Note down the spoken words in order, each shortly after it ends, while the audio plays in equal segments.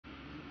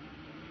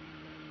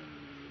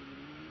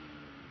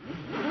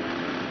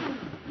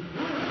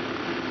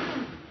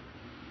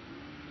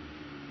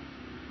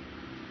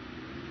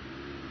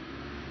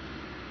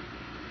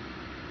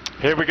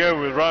Here we go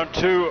with round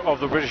 2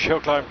 of the British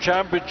Hillclimb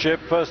Championship.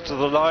 First to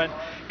the line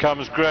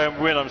comes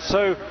Wynn. I'm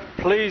so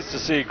pleased to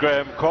see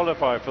Graham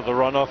qualify for the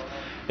runoff.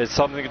 It's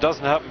something that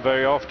doesn't happen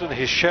very often.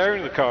 He's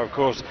sharing the car, of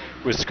course,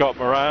 with Scott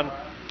Moran,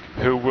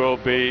 who will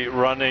be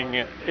running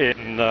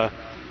in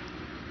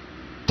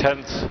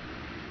 10th,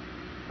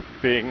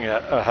 being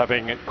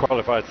having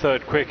qualified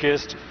 3rd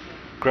quickest.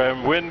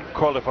 Wynn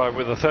qualified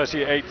with a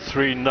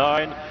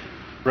 38.39.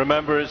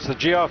 Remember, it's the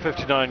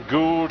GR59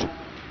 Gould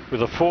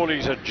with a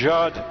 4-litre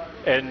Judd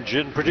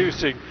engine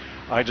producing,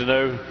 I don't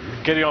know,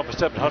 getting on for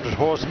 700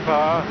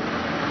 horsepower,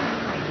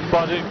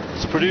 but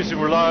it's producing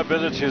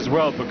reliability as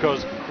well,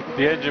 because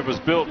the engine was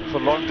built for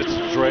long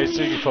distance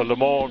racing, for Le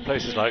Mans and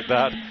places like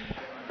that.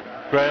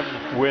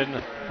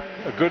 Wynn,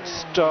 a good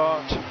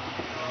start,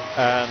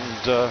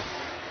 and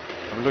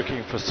I'm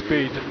looking for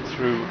speed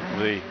through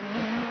the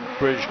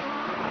bridge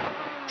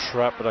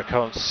trap, but I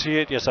can't see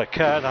it. Yes, I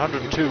can.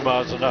 102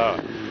 miles an hour.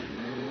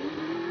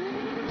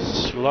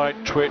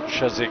 Slight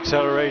twitch as the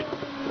accelerator,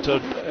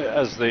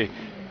 as the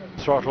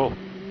throttle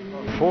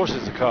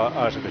forces the car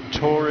out of its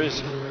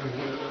Tories.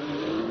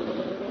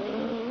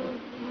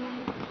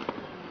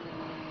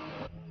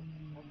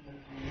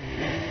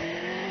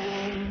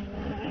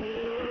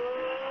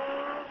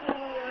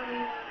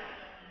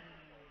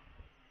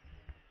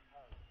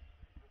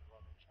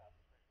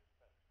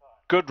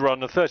 Good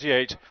run, a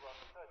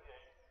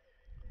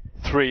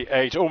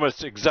 38.38,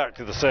 almost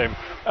exactly the same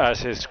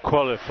as his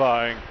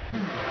qualifying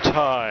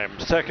time.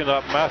 Second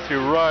up,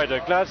 Ryder.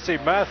 Glad to see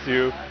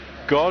Matthew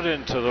got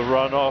into the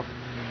runoff,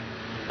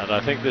 and I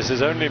think this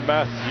is only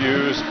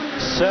Matthew's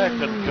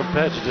second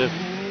competitive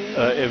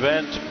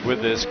event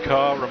with this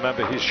car.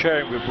 Remember, he's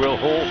sharing with Will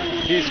Hall.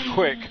 He's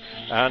quick,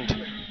 and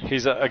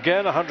he's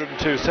again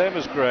 102, same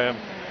as Graham,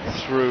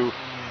 through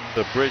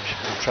the bridge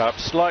trap,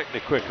 slightly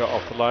quicker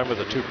off the line with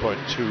a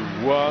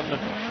 2.21.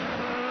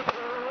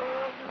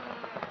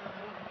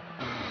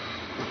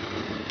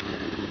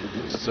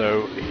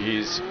 So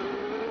he's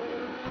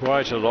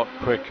quite a lot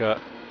quicker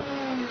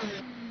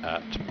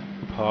at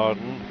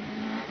Pardon,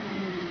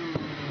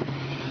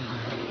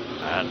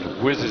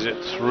 and whizzes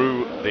it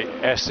through the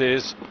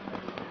S's.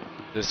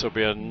 This will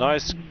be a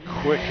nice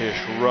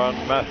quickish run.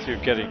 Matthew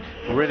getting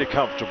really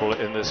comfortable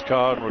in this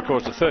car and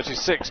records a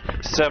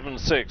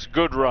 36.76.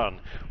 Good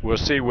run. We'll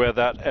see where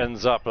that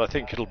ends up, but I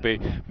think it'll be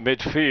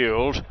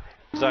midfield.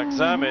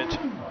 Zammit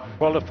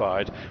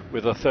qualified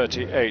with a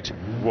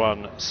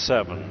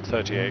 38.17.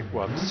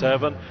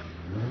 38.17.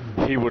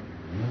 He would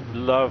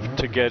love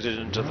to get it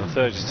into the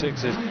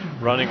 36s,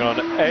 running on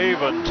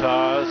Avon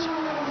tyres.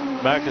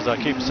 Mac, as I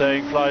keep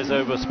saying, flies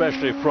over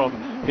especially from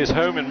his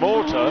home in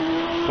Malta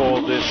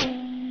for this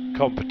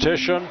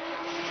competition.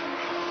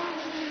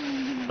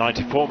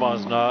 94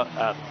 miles an hour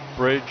at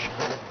bridge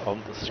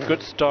on the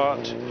good start,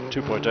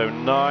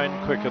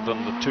 2.09, quicker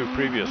than the 2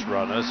 previous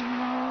runners.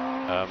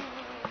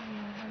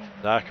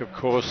 Zach, of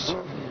course,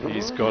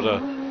 he's got a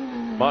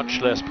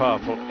much less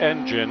powerful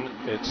engine.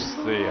 It's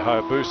the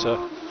Hayabusa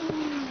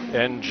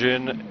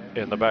engine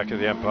in the back of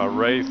the Empire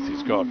Wraith.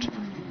 He's got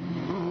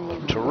a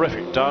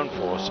terrific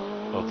downforce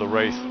of the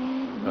Wraith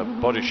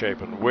body shape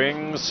and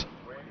wings.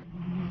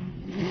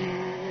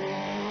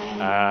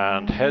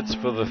 And heads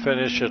for the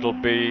finish, it'll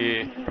be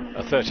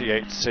a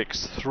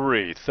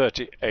 38.63.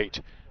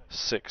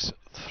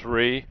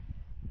 38.63.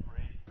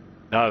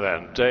 Now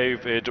then,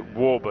 David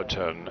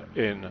Warburton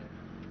in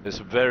this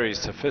very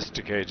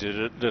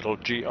sophisticated little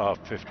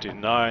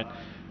GR59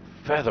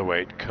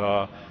 featherweight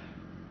car,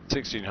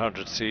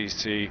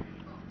 1600cc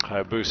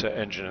Hayabusa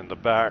engine in the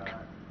back.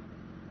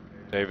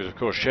 David, of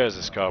course, shares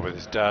this car with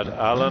his dad,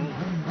 Alan.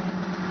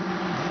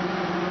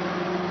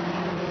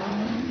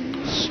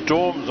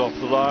 Storms off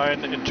the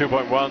line in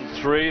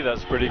 2.13,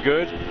 that's pretty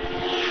good.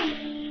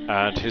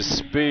 And his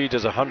speed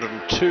is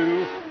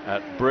 102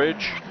 at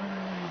bridge.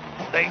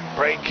 Late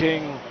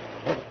braking,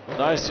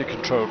 nicely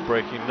controlled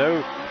braking,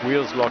 no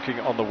wheels locking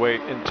on the way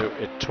into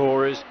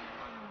Ettores.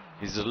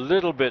 He's a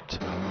little bit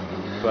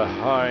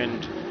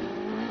behind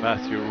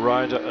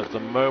Ryder at the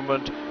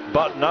moment,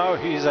 but now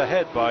he's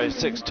ahead by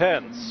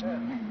 0.6.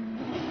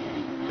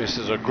 This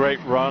is a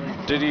great run.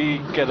 Did he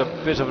get a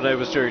bit of an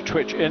oversteering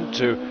twitch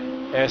into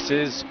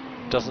S's?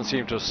 Doesn't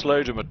seem to have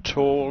slowed him at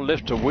all.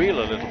 Lift a wheel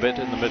a little bit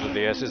in the middle of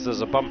the S's.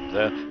 There's a bump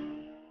there.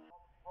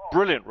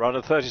 Brilliant run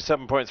at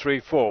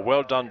 37.34.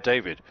 Well done,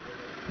 David.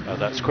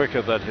 That's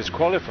quicker than his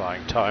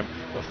qualifying time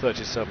of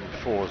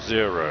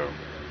 37.40.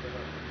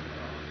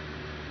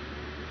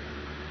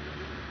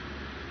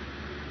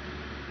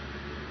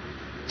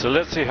 So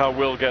let's see how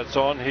Will gets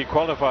on. He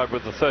qualified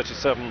with the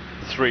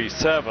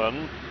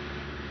 37.37.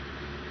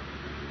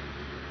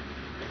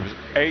 He was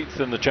 8th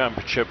in the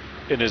championship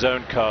in his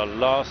own car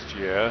last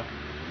year.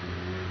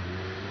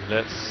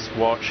 Let's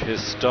watch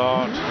his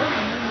start.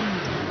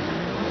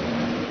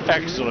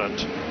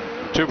 Excellent.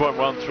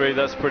 2.13,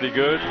 that's pretty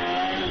good.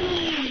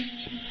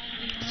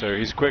 So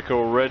he's quick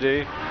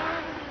already.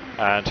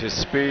 and his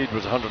speed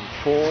was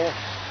 104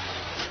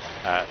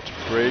 at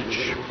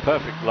Bridge.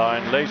 Perfect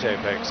line, late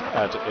apex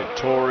at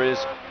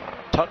Torres.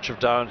 Touch of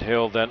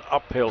downhill, then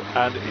uphill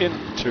and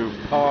into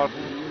Pardon.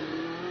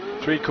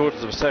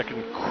 3/4 of a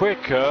second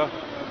quicker.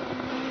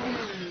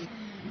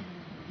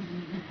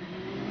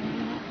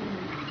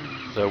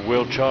 So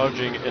Will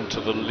charging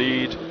into the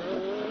lead.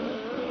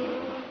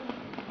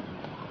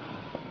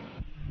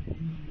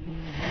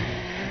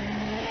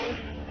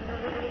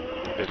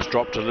 It's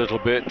dropped a little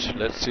bit.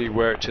 Let's see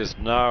where it is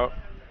now.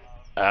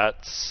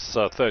 At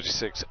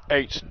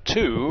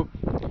 36.82.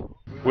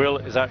 Will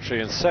is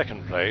actually in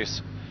second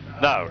place.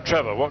 Now,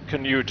 Trevor, what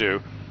can you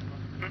do?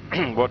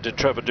 What did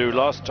Trevor do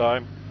last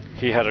time?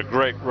 He had a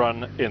great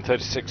run in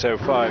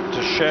 36.05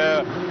 to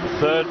share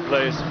third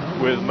place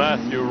with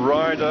Matthew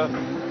Ryder.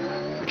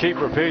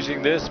 Keep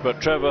repeating this, but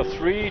Trevor,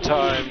 3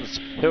 times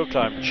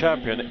HillClimb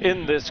champion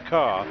in this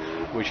car,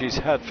 which he's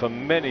had for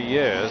many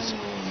years,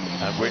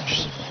 and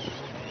which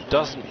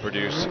doesn't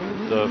produce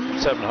the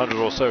 700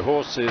 or so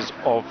horses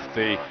of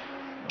the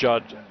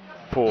Judd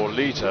 4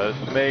 litre.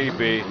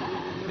 Maybe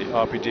the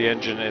RPD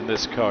engine in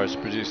this car is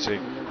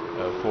producing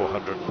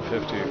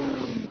 450,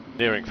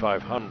 nearing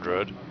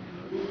 500.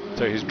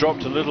 So he's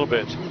dropped a little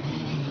bit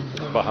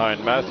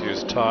behind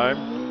Matthew's time.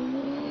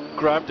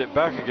 Grabbed it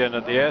back again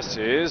at the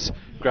S's,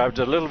 grabbed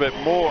a little bit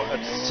more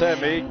at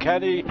semi.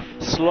 Can he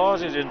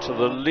slot it into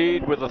the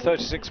lead with a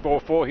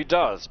 36.44? He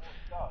does.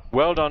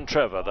 Well done,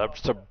 Trevor.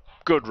 That's a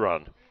good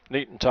run.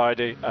 Neat and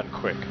tidy and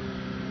quick.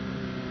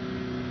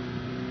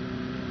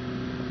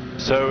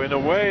 So in a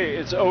way,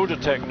 it's older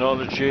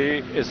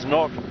technology. It's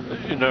not,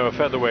 you know, a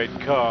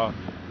featherweight car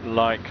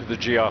like the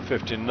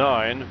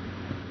GR59.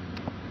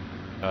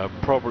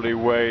 Probably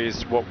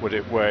weighs, what would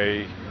it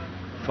weigh?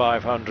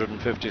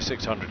 550,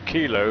 600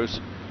 kilos.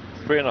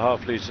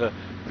 3.5 litre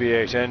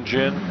V8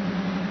 engine.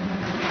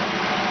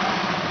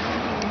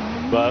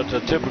 But a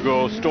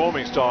typical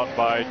storming start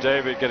by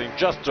David, getting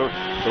just the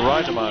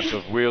right amount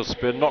of wheel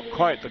spin. Not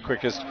quite the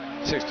quickest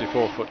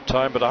 64-foot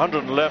time, but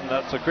 111,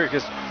 that's the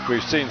quickest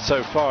we've seen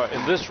so far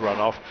in this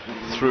runoff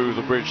through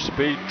the Bridge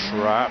speed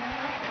trap.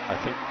 I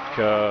think,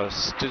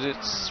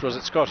 was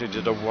it Scott? He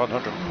did a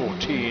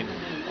 114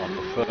 on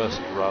the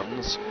first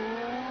runs.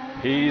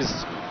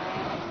 He's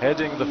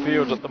heading the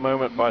field at the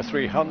moment by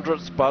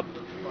 300ths, but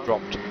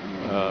dropped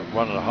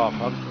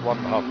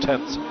 1.5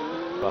 tenths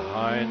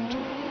behind.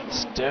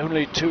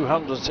 Only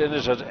 200ths in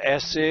it at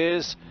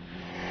S's,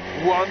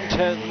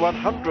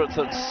 1/100th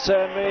at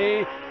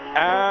semi,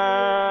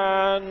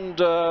 and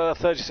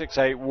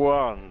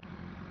 36.81.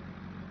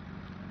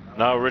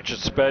 Now Richard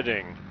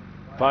Spedding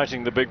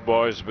fighting the big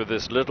boys with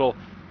this little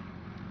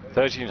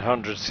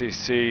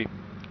 1300cc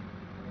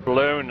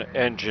blown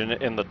engine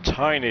in the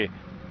tiny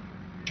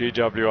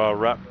GWR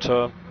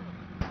Raptor,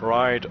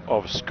 pride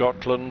of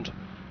Scotland,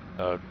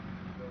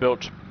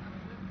 built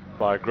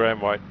by Graham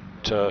White,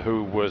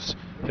 who was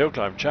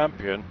HillClimb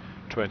champion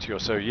 20 or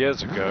so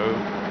years ago,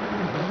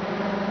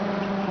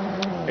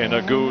 in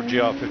a Gould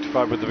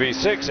GR55 with the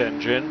V6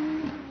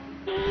 engine.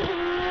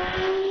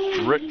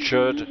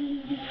 Richard,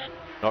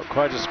 not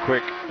quite as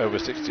quick, over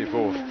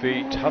 64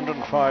 feet,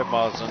 105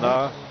 miles an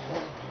hour.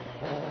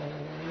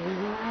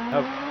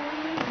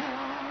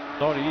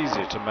 Not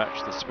easy to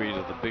match the speed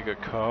of the bigger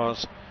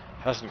cars.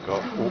 Hasn't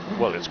got,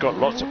 well, it's got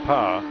lots of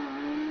power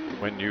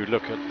when you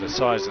look at the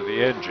size of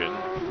the engine,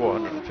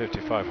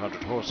 450,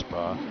 500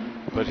 horsepower,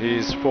 but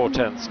he's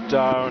 4/10ths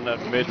down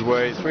at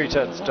midway,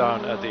 3/10ths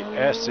down at the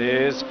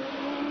S's.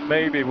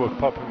 Maybe we'll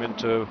pop him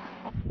into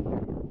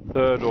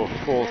 3rd or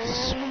 4th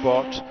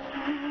spot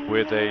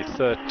with a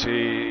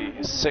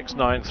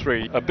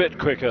 36.93, a bit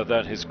quicker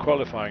than his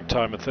qualifying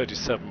time of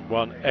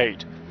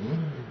 37.18.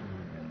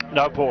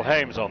 Now Paul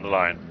Haimes on the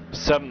line.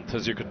 7th,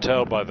 as you could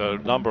tell by the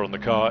number on the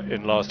car,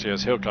 in last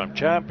year's HillClimb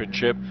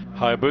Championship.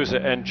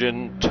 Hayabusa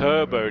engine,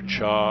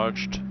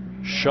 turbocharged,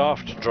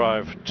 shaft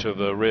drive to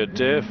the rear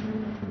diff.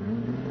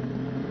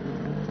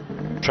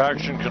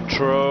 Traction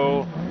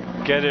control,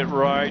 get it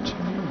right,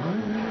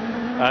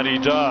 and he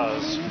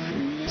does.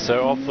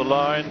 So off the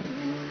line,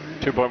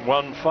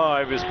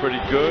 2.15 is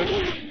pretty good,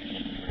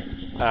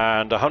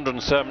 and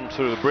 107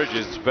 through the bridge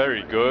is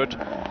very good.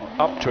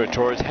 Up to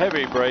Torres,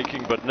 heavy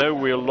braking but no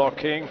wheel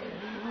locking,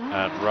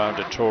 and round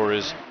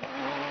Torres,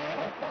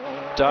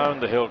 down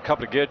the hill,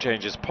 couple of gear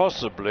changes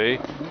possibly,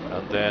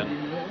 and then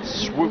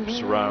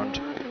swoops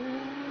around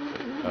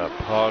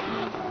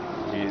Pardon.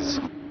 He's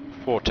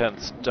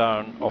 4/10ths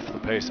down off the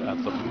pace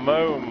at the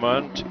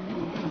moment,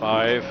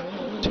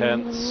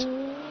 5/10ths.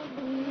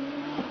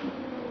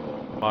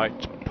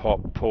 Might pop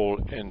Paul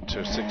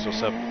into 6th or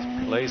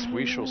 7th place,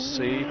 we shall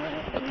see.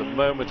 At the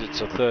moment it's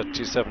a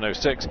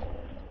 37.06.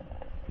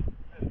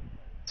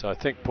 So I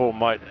think Paul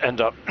might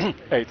end up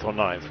 8th or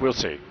 9th, we'll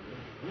see.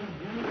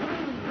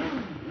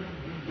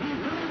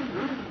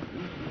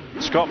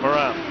 Scott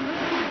Moran.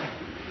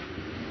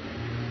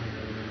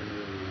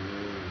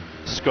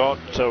 Scott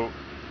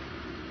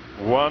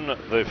won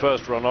the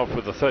first runoff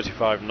with a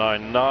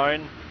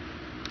 35.99,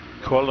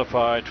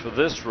 qualified for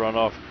this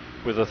runoff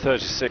with a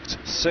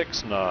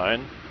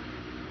 36.69.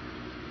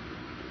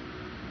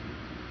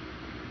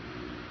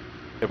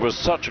 It was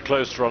such a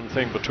close run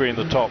thing between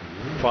the top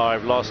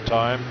 5 last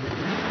time.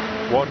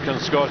 What can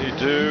Scotty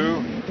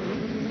do?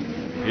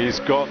 He's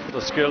got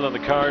the skill and the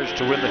courage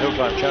to win the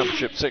HillClimb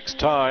Championship 6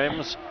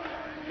 times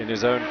in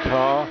his own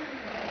car.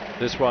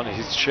 This one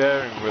he's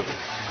sharing with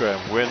Graham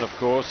Wynn, of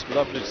course.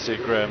 Lovely to see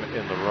Graham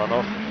in the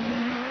runoff.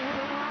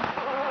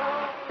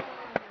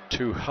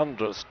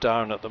 200ths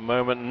down at the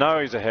moment. Now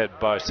he's ahead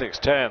by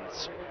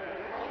 6/10.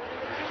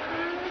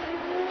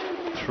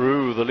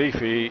 Through the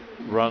leafy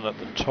run at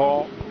the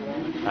top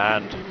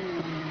and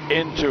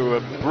into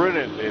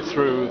brilliantly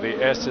through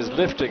the S's,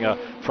 lifting a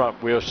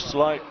front wheel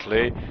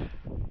slightly.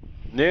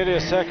 Nearly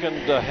a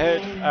second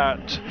ahead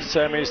at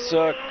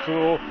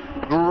semicircle.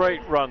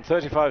 Great run,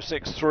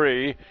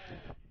 35.63.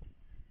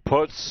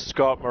 Puts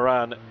Scott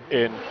Moran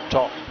in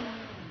top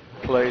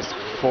place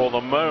for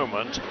the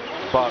moment.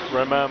 But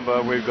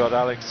remember, we've got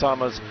Alex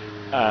Summers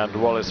and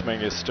Wallace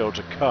Menzies still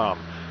to come.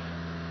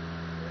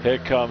 Here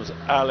comes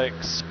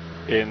Alex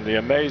in the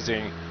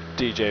amazing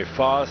DJ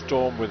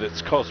Firestorm with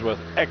its Cosworth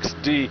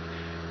XD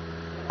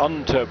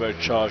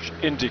unturbocharged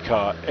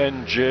IndyCar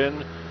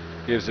engine.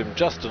 Gives him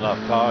just enough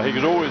power. He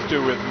could always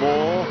do with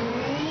more.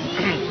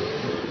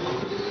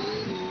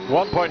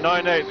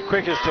 1.98, the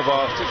quickest of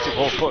our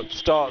 64-foot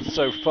starts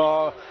so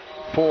far.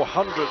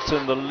 400ths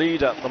in the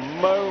lead at the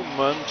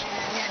moment.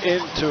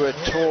 Into a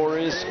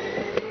Torres.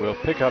 Will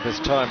pick up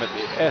his time at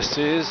the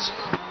S's.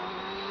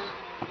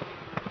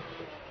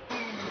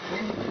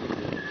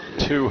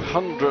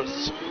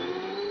 200ths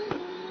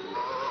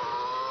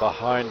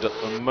behind at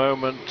the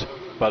moment,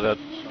 but a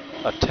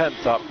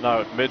 10th up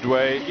now at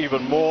midway,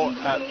 even more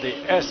at the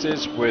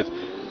S's with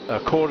a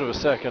quarter of a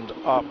second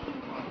up.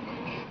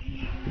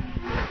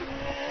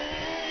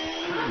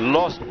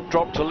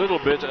 Dropped a little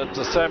bit at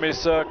the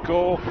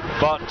semicircle,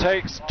 but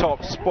takes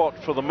top spot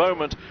for the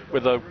moment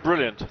with a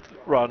brilliant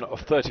run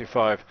of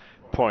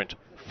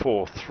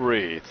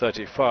 35.43.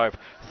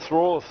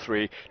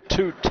 35.43,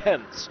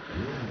 2/10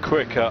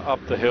 quicker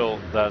up the hill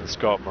than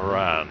Scott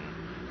Moran.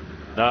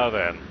 Now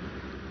then,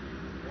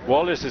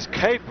 Wallace is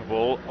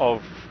capable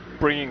of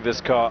bringing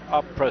this car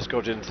up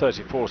Prescott in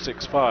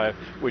 34.65,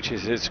 which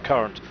is his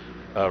current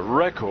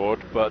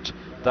record, but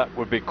that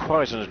would be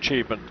quite an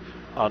achievement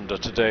under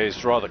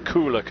today's rather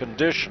cooler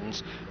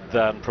conditions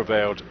than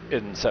prevailed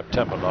in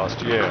September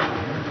last year.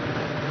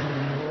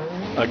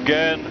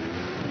 Again,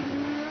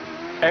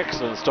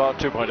 excellent start,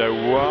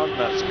 2.01,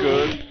 that's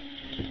good.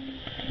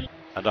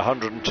 And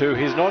 102,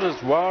 he's not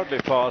as wildly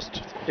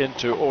fast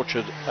into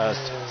Orchard as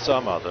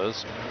some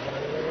others,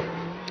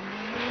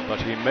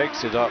 but he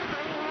makes it up,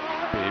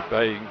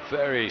 being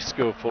very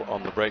skillful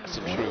on the brakes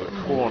and through the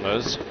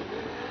corners.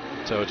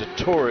 So at a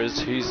Torres,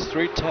 he's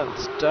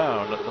 3/10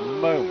 down at the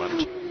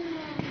moment.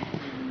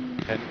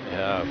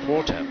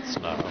 4/10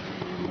 now.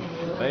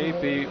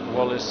 Maybe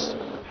Wallace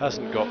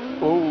hasn't got.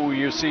 Oh,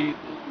 you see,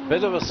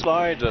 bit of a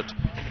slide at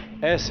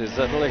S's.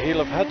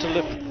 He'll have had to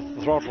lift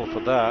the throttle for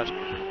that.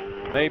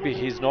 Maybe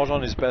he's not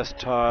on his best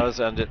tyres,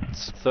 and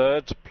it's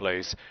 3rd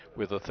place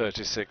with a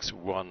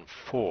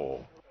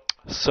 36.14.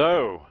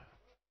 So,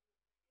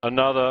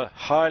 another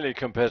highly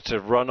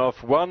competitive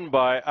runoff, won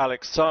by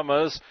Alex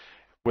Summers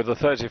with a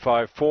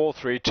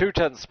 35.43,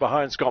 2/10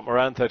 behind Scott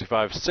Moran,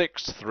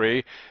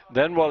 35.63.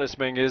 Then Wallace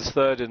Menzies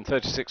 3rd in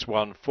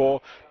 36.14.